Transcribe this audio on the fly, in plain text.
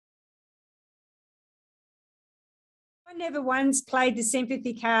I never once played the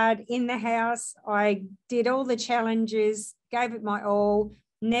sympathy card in the house. I did all the challenges, gave it my all,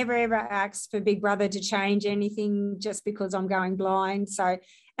 never ever asked for Big Brother to change anything just because I'm going blind. So,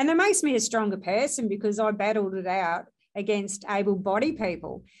 and that makes me a stronger person because I battled it out against able-bodied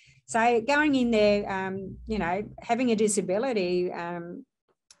people. So going in there, you know, having a disability,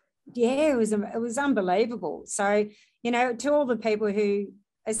 yeah, it was unbelievable. So, you know, to all the people who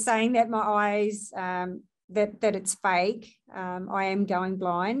are saying that my eyes, that it's fake, I am going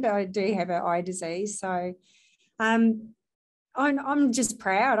blind. I do have an eye disease. So I'm just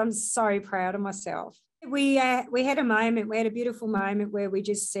proud. I'm so proud of myself. We had a moment, we had a beautiful moment where we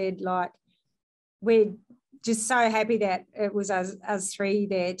just said, like, we're just so happy that it was us three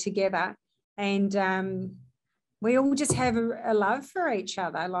there together. And we all just have a love for each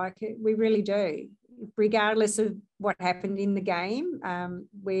other. Like, we really do. Regardless of what happened in the game,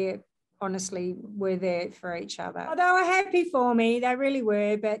 we're there for each other. Oh, they were happy for me, they really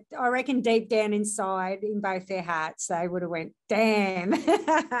were, but I reckon deep down inside in both their hearts, they would have went, damn,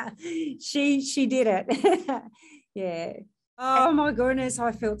 she did it. Yeah. Oh my goodness,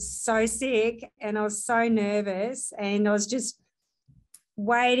 I felt so sick and I was so nervous and I was just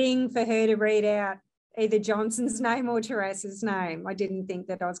waiting for her to read out either Johnson's name or Terrace's name. I didn't think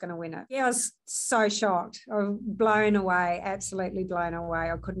that I was going to win it. Yeah, I was so shocked. I was blown away, absolutely blown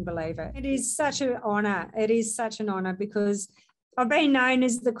away. I couldn't believe it. It is such an honour. It is such an honour because I've been known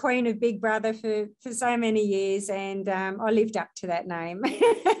as the Queen of Big Brother for so many years, and I lived up to that name.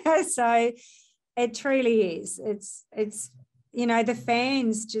 So it truly is. It's you know, the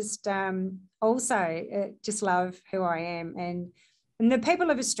fans just also just love who I am, and the people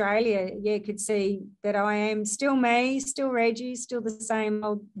of Australia, yeah, could see that I am still me, still Reggie, still the same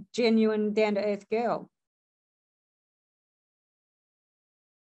old genuine down-to-earth girl.